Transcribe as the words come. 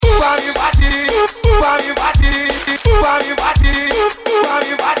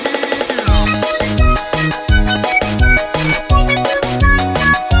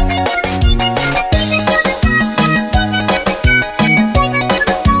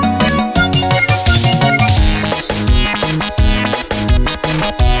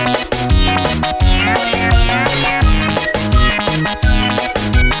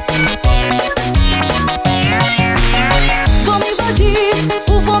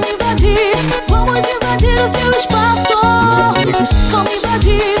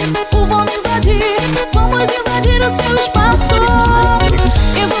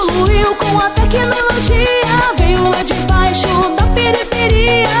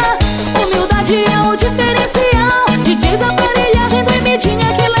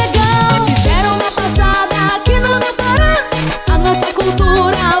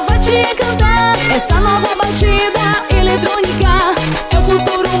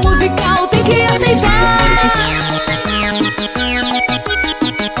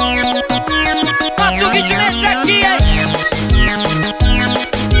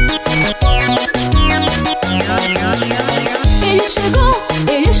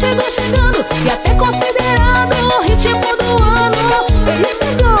ele chegou chegando e até considerado o ritmo do ano.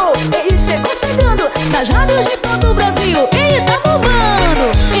 Ele chegou chegando nas rádios de todo o Brasil. Ele tá bombando.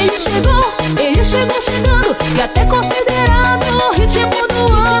 Ele chegou chegando e até considerado o ritmo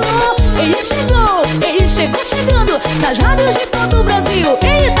do ano. Ele chegou chegando nas rádios de todo o Brasil.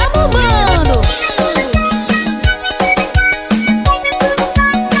 Ele tá bombando.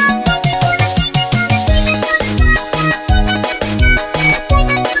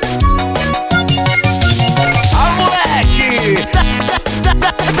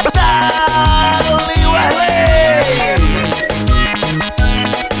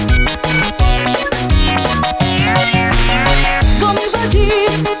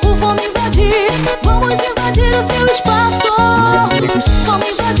 Vamos invadir o seu espaço. Vamos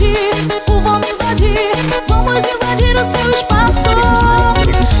invadir o seu espaço.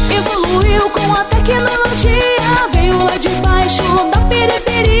 Evoluiu com a tecnologia, veio lá de baixo da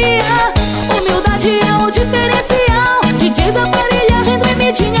periferia. Humildade é o diferencial, DJs, aparelhagem,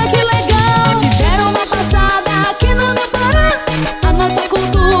 tremidinha, que legal. Se deram uma passada aqui no meu Pará, a nossa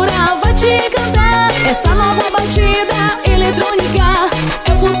cultura vai te encantar. Essa nova batida eletrônica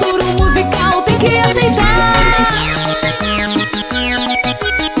é o futuro musical, tem que aceitar.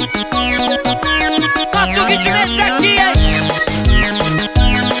 Nosso ritmo é esse aqui, hein?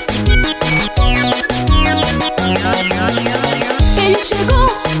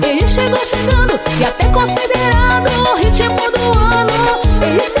 Ele chegou chegando e até considerado o ritmo do ano.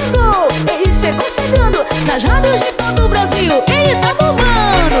 Ele chegou chegando nas rádios de todo o Brasil. Ele tá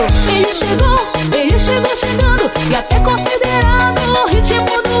bombando. Ele chegou chegando e até considerado o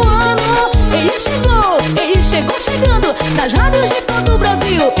ritmo do ano. Ele chegou chegando nas rádios de todo o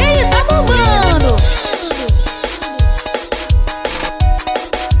Brasil. Ele tá bombando.